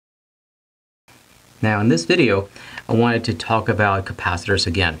Now in this video, I wanted to talk about capacitors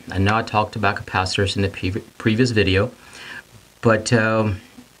again. I know I talked about capacitors in the previous video, but the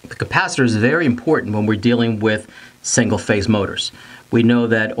capacitor is very important when we're dealing with single-phase motors. We know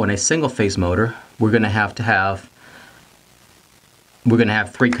that on a single-phase motor, we're going to have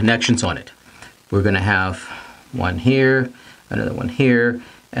three connections on it. We're going to have one here, another one here,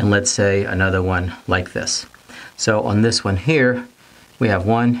 and let's say another one like this. So on this one here, we have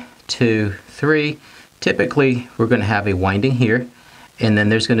 1, 2, 3. Typically, we're going to have a winding here, and then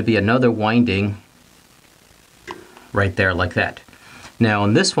there's going to be another winding right there like that. Now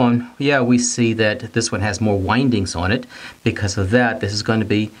on this one, yeah, we see that this one has more windings on it. Because of that, this is going to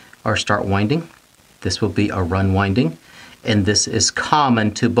be our start winding. This will be our run winding, and this is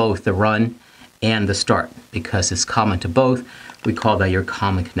common to both the run and the start. Because it's common to both, we call that your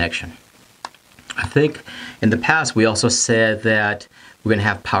common connection. I think in the past we also said that we're going to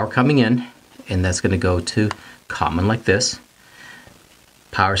have power coming in, and that's going to go to common like this.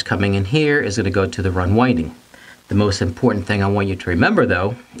 Power's coming in here is going to go to the run winding. The most important thing I want you to remember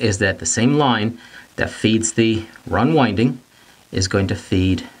though is that the same line that feeds the run winding is going to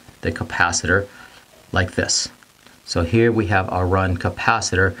feed the capacitor like this. So here we have our run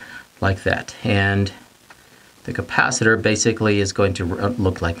capacitor like that, and the capacitor basically is going to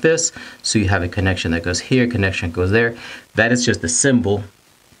look like this. So you have a connection that goes here, connection goes there. That is just the symbol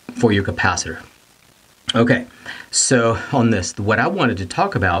for your capacitor. Okay, so on this, what I wanted to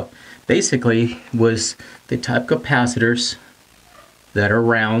talk about basically was the type capacitors that are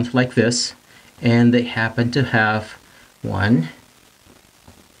round like this, and they happen to have 1,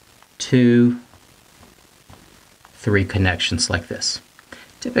 2, 3 connections like this.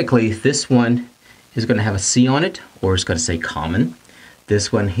 Typically, this one is going to have a C on it, or it's going to say common.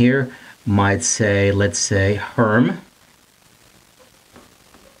 This one here might say, let's say, Herm.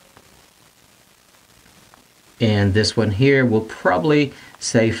 And this one here will probably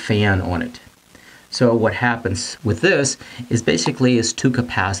say fan on it. So what happens with this is basically is 2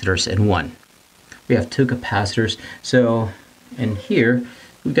 capacitors in one. We have 2 capacitors. So in here,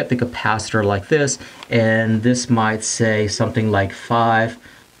 we've got the capacitor like this, and this might say something like 5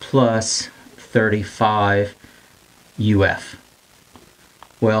 plus 35 UF.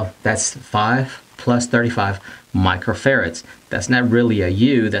 Well, that's 5 plus 35 microfarads. That's not really a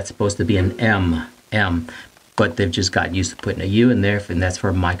U, that's supposed to be an M. But they've just gotten used to putting a U in there, and that's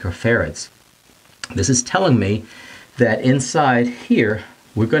for microfarads. This is telling me that inside here,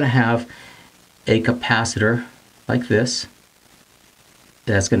 we're going to have a capacitor like this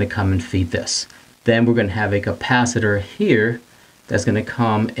that's going to come and feed this. Then we're going to have a capacitor here that's going to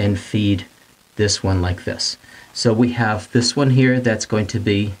come and feed this one like this. So we have this one here that's going to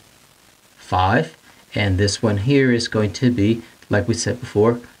be 5, and this one here is going to be, like we said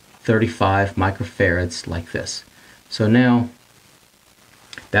before, 35 microfarads like this. So now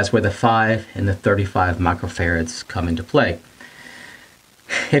that's where the 5 and the 35 microfarads come into play.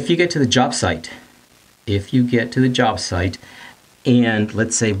 If you get to the job site, and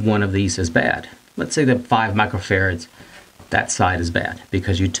let's say one of these is bad, let's say that 5 microfarads, that side is bad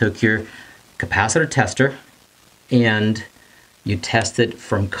because you took your capacitor tester and you tested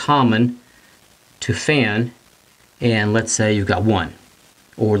from common to fan, and let's say you've got 1.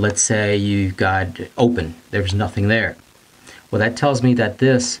 Or let's say you've got open, there's nothing there. Well, that tells me that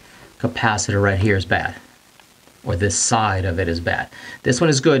this capacitor right here is bad, or this side of it is bad. This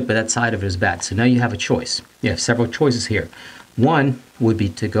one is good, but that side of it is bad. So now you have a choice. You have several choices here. One would be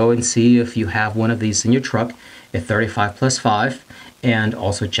to go and see if you have one of these in your truck at 35 plus 5, and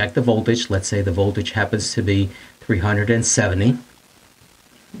also check the voltage. Let's say the voltage happens to be 370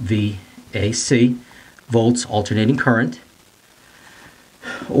 VAC, volts alternating current.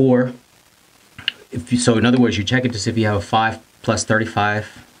 Or, so in other words, you check it to see if you have a 5 plus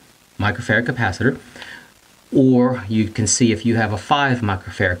 35 microfarad capacitor, or you can see if you have a 5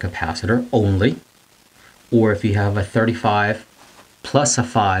 microfarad capacitor only, or if you have a 35 plus a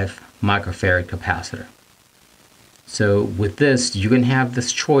 5 microfarad capacitor. So with this, you're going to have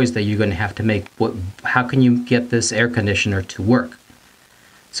this choice that you're going to have to make. How can you get this air conditioner to work?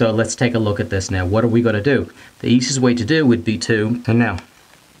 So let's take a look at this now. What are we going to do? The easiest way to do would be to, and now,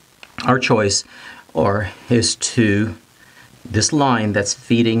 our choice is to this line that's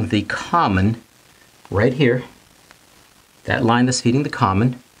feeding the common right here, that line that's feeding the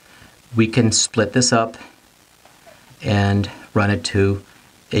common, we can split this up and run it to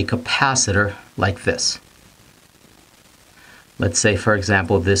a capacitor like this. Let's say, for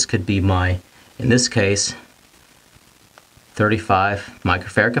example, this could be my, in this case, 35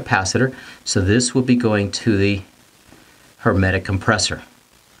 microfarad capacitor. So this will be going to the hermetic compressor.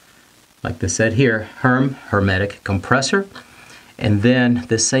 like they said here, hermetic compressor. And then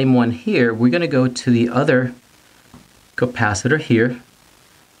the same one here, we're going to go to the other capacitor here,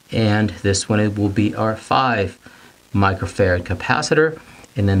 and this one it will be our 5 microfarad capacitor,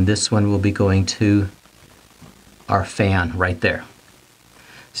 and then this one will be going to our fan right there.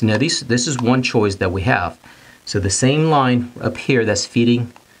 So now this is one choice that we have. So the same line up here that's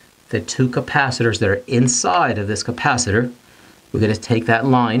feeding the 2 capacitors that are inside of this capacitor, we're going to take that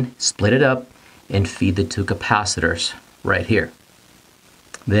line, split it up, and feed the 2 capacitors right here.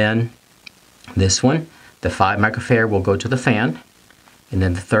 Then this one, the 5 microfarad will go to the fan, and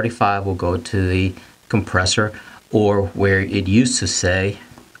then the 35 will go to the compressor, or where it used to say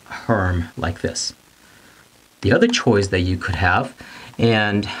Herm, like this. The other choice that you could have,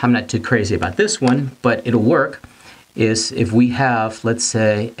 and I'm not too crazy about this one, but it'll work, is if we have, let's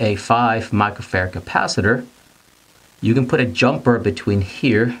say, a 5 microfarad capacitor, you can put a jumper between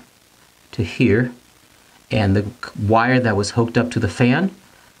here to here, and the wire that was hooked up to the fan,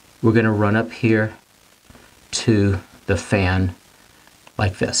 we're going to run up here to the fan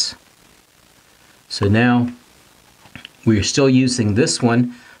like this. So now we're still using this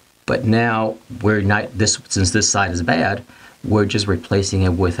one, but now we're not, since this side is bad, we're just replacing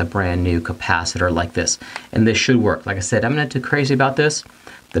it with a brand new capacitor like this. And this should work. Like I said, I'm not too crazy about this.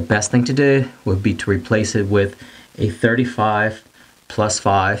 The best thing to do would be to replace it with a 35 plus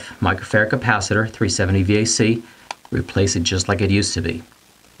 5 microfarad capacitor, 370 VAC. Replace it just like it used to be.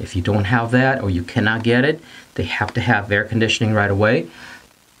 If you don't have that, or you cannot get it, they have to have air conditioning right away,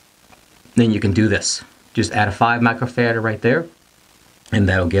 then you can do this. Just add a 5 microfarad right there, and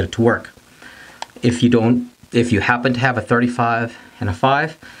that'll get it to work. If you happen to have a 35 and a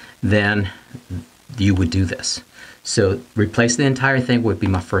 5, then you would do this. So replace the entire thing would be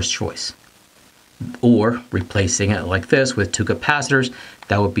my first choice. Or replacing it like this with 2 capacitors,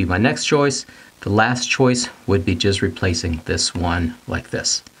 that would be my next choice. The last choice would be just replacing this one like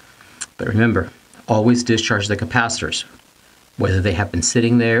this. But remember, always discharge the capacitors. Whether they have been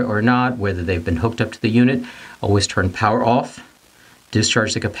sitting there or not, whether they've been hooked up to the unit, always turn power off,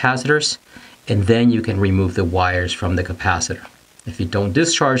 discharge the capacitors, and then you can remove the wires from the capacitor. If you don't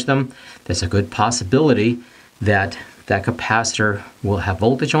discharge them, there's a good possibility that that capacitor will have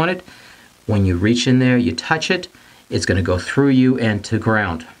voltage on it. When you reach in there, you touch it, it's going to go through you and to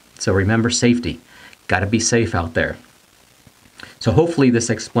ground. So remember, safety. Got to be safe out there. So hopefully this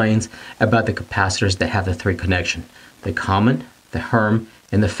explains about the capacitors that have the 3 connection. The common, the Herm,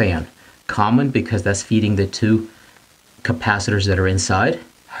 and the fan. Common because that's feeding the 2 capacitors that are inside.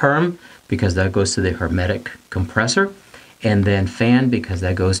 Herm because that goes to the hermetic compressor. And then fan because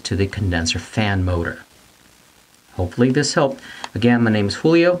that goes to the condenser fan motor. Hopefully this helped. Again, my name is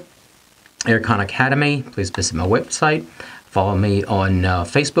Julio, Aircon Academy. Please visit my website. Follow me on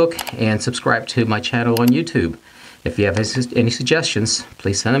Facebook and subscribe to my channel on YouTube. If you have any suggestions,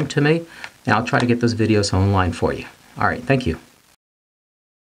 please send them to me and I'll try to get those videos online for you. All right, thank you.